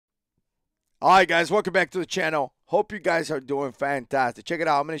Alright guys, welcome back to the channel. Hope you guys are doing fantastic. Check it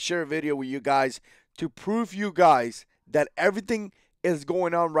out. I'm going to share a video with you guys to prove you guys that everything is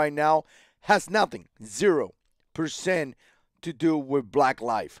going on right now has nothing, 0% to do with Black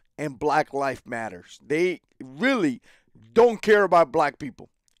life and Black life matters. They really don't care about black people.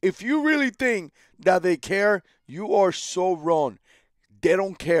 If you really think that they care, you are so wrong. They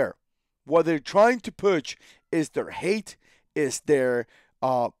don't care. What they're trying to push is their hate, is their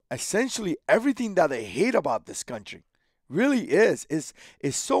essentially everything that they hate about this country. Really is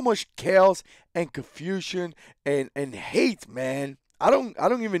so much chaos and confusion and hate, man. I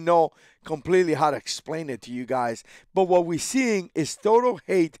don't even know completely how to explain it to you guys. But what we're seeing is total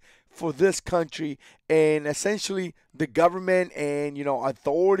hate for this country and essentially the government and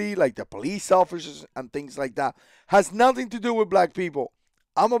authority like the police officers and things like that has nothing to do with black people.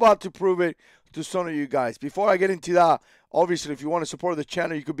 I'm about to prove it to some of you guys. Before I get into that, obviously, if you want to support the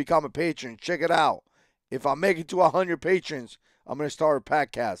channel, you could become a patron. Check it out. If I make it to 100 patrons, I'm going to start a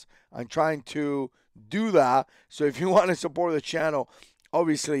podcast. I'm trying to do that. So if you want to support the channel,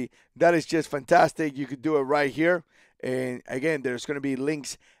 obviously, that is just fantastic. You could do it right here. And again, there's going to be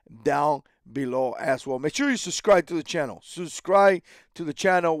links down below as well. Make sure you subscribe to the channel. Subscribe to the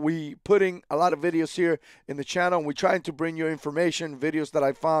channel. We putting a lot of videos here in the channel. We're trying to bring you information, videos that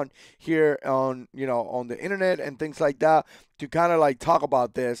I found here on on the internet and things like that to kind of like talk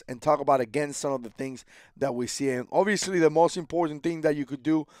about this and talk about again some of the things that we see. And obviously, the most important thing that you could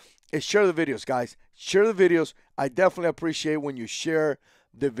do is share the videos, guys. Share the videos. I definitely appreciate when you share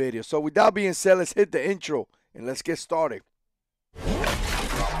the video. So with that being said, let's hit the intro and let's get started.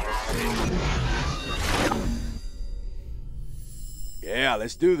 Yeah,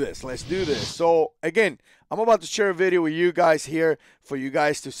 let's do this. Let's do this. So, again, I'm about to share a video with you guys here for you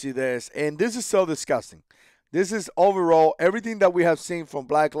guys to see this. And this is so disgusting. This is overall, everything that we have seen from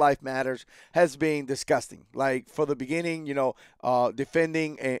Black Lives Matters has been disgusting. Like, for the beginning,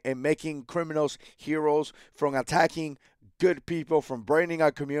 defending and making criminals heroes, from attacking good people, from burning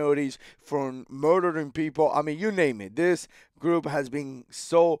our communities, from murdering people. I mean, you name it. This group has been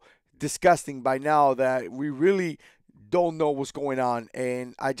so disgusting by now that we really don't know what's going on,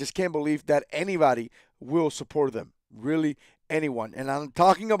 and I just can't believe that anybody will support them. Really, anyone. And I'm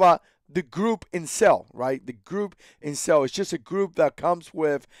talking about the group in cell, right? The group in cell is just a group that comes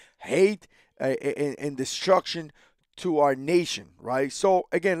with hate and destruction to our nation, right? So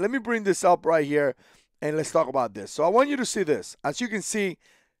again, let me bring this up right here and let's talk about this. So I want you to see this. As you can see,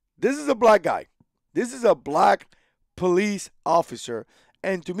 this is a black guy. This is a black police officer.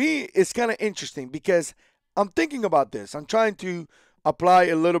 And to me, it's kind of interesting because I'm thinking about this. I'm trying to apply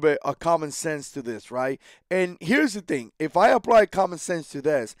a little bit of common sense to this, right? And here's the thing. If I apply common sense to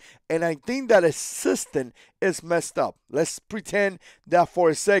this, and I think that a system is messed up, let's pretend that for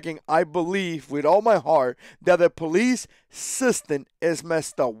a second I believe with all my heart that the police system is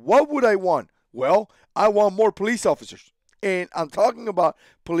messed up. What would I want? Well, I want more police officers. And I'm talking about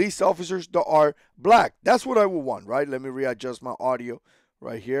police officers that are black. That's what I would want, right? Let me readjust my audio.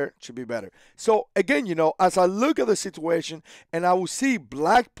 Right here, it should be better. So again, as I look at the situation and I will see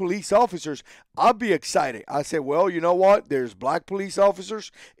black police officers, I'll be excited. I say, well, you know what? There's black police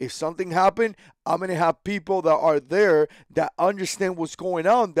officers. If something happened, I'm going to have people that are there that understand what's going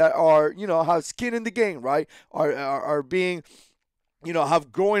on, that are, have skin in the game, right? Are being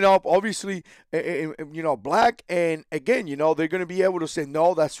have growing up, obviously, black. And again, they're going to be able to say,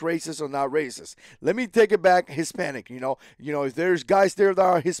 no, that's racist or not racist. Let me take it back, Hispanic. If there's guys there that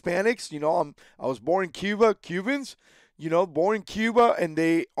are Hispanics, I was born in Cuba, Cubans, born in Cuba, and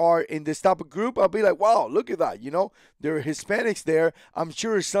they are in this type of group, I'll be like, wow, look at that. There are Hispanics there. I'm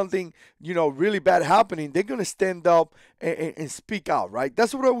sure it's something, really bad happening. They're going to stand up and speak out, right?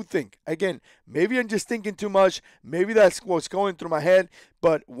 That's what I would think. Again, maybe I'm just thinking too much. Maybe that's what's going through my head.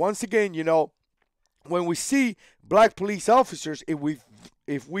 But once again, when we see black police officers,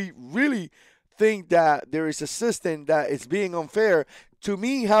 if we really think that there is a system that is being unfair, to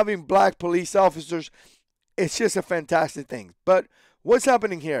me, having black police officers, it's just a fantastic thing. But what's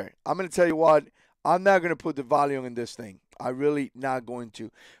happening here? I'm going to tell you what. I'm not going to put the volume in this thing. I'm really not going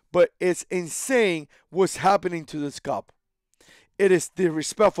to. But it's insane what's happening to this cop. It is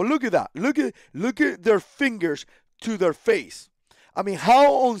disrespectful. Look at that. Look at their fingers to their face. I mean,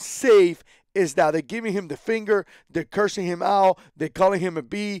 how unsafe is that? They're giving him the finger. They're cursing him out. They're calling him a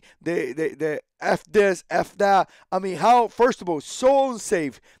B. They F this, F that. I mean, how, first of all, so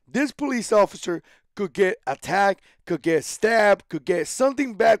unsafe. This police officer could get attacked, could get stabbed, could get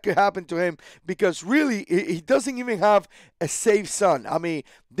something bad could happen to him because really he doesn't even have a safe son. I mean,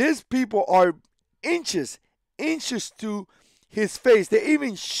 these people are inches to his face. They're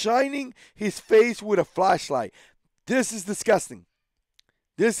even shining his face with a flashlight. This is disgusting.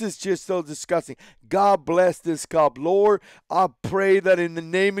 This is just so disgusting. God bless this cop. Lord, I pray that in the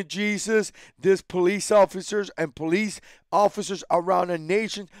name of Jesus, these police officers and police officers around the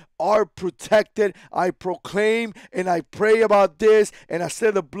nation are protected. I proclaim and I pray about this, and I say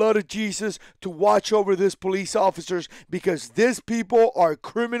the blood of Jesus to watch over these police officers, because these people are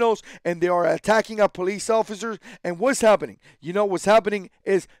criminals and they are attacking our police officers. And what's happening? You know, what's happening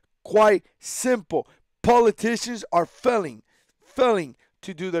is quite simple. Politicians are failing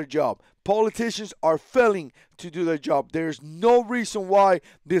to do their job. Politicians are failing to do their job. There's no reason why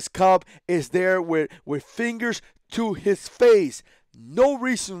this cop is there with fingers to his face. No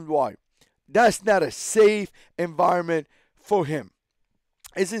reason why. That's not a safe environment for him.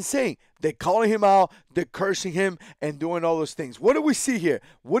 It's insane. They're calling him out, they're cursing him, and doing all those things. What do we see here?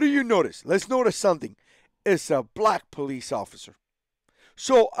 What do you notice? Let's notice something. It's a black police officer.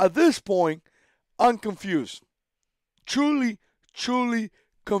 So at this point, I'm confused. Truly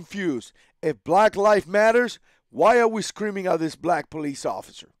confused. If Black Lives Matters, why are we screaming at this black police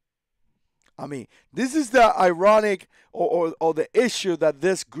officer? I mean, this is the ironic or the issue that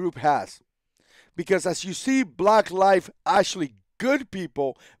this group has. Because as you see Black life, actually good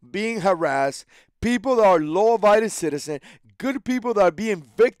people being harassed, people that are law-abiding citizens, good people that are being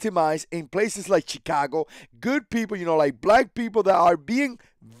victimized in places like Chicago, good people, like black people that are being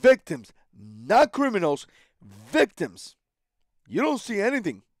victims, not criminals, victims. You don't see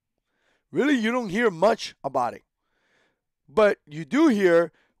anything. Really, you don't hear much about it. But you do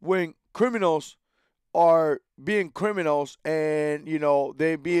hear when criminals are being criminals and,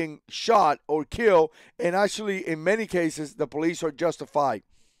 they're being shot or killed. And actually, in many cases, the police are justified.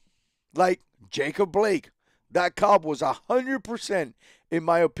 Like Jacob Blake. That cop was 100%, in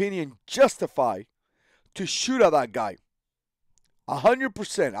my opinion, justified to shoot at that guy.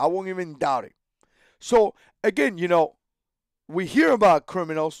 100%. I won't even doubt it. So, again, we hear about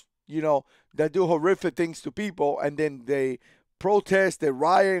criminals, that do horrific things to people, and then they protest, they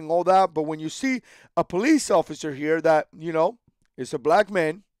riot, and all that. But when you see a police officer here that, is a black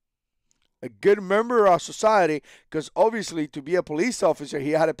man, a good member of our society, because obviously to be a police officer,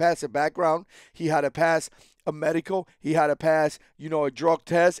 he had to pass a background, he had to pass a medical, he had to pass, a drug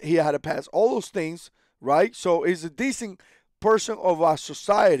test, he had to pass all those things, right? So he's a decent person of our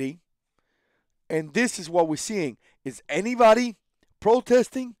society, and this is what we're seeing. Is anybody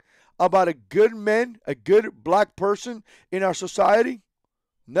protesting about a good man, a good black person in our society?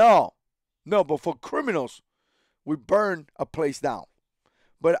 No. But for criminals, we burn a place down.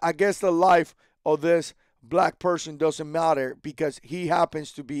 But I guess the life of this black person doesn't matter because he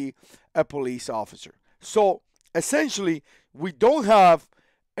happens to be a police officer. So essentially, we don't have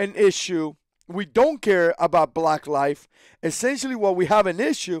an issue. We don't care about black life. Essentially, what we have an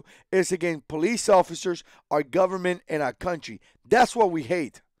issue is, again, police officers, our government, and our country. That's what we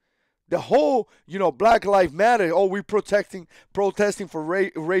hate. The whole, Black Lives Matter, we're protesting for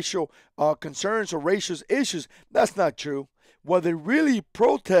racial concerns or racial issues. That's not true. What they're really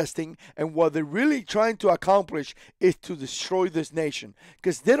protesting and what they're really trying to accomplish is to destroy this nation,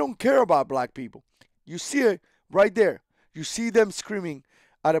 because they don't care about black people. You see it right there. You see them screaming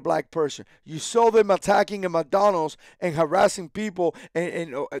at a black person. You saw them attacking a McDonald's and harassing people,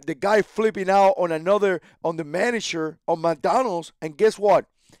 and the guy flipping out on the manager of McDonald's, and guess what?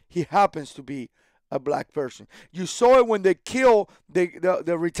 He happens to be a black person. You saw it when they killed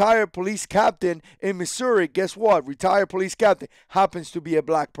the retired police captain in Missouri. Guess what? Retired police captain happens to be a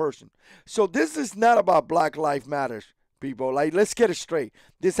black person. So this is not about Black Lives Matters, people. Like, let's get it straight.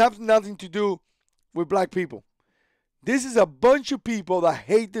 This has nothing to do with black people. This is a bunch of people that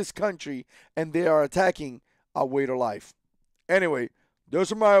hate this country, and they are attacking our way to life. Anyway,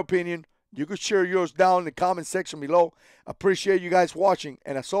 those are my opinion. You can share yours down in the comment section below. Appreciate you guys watching,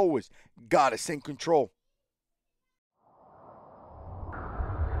 and as always, God is in control.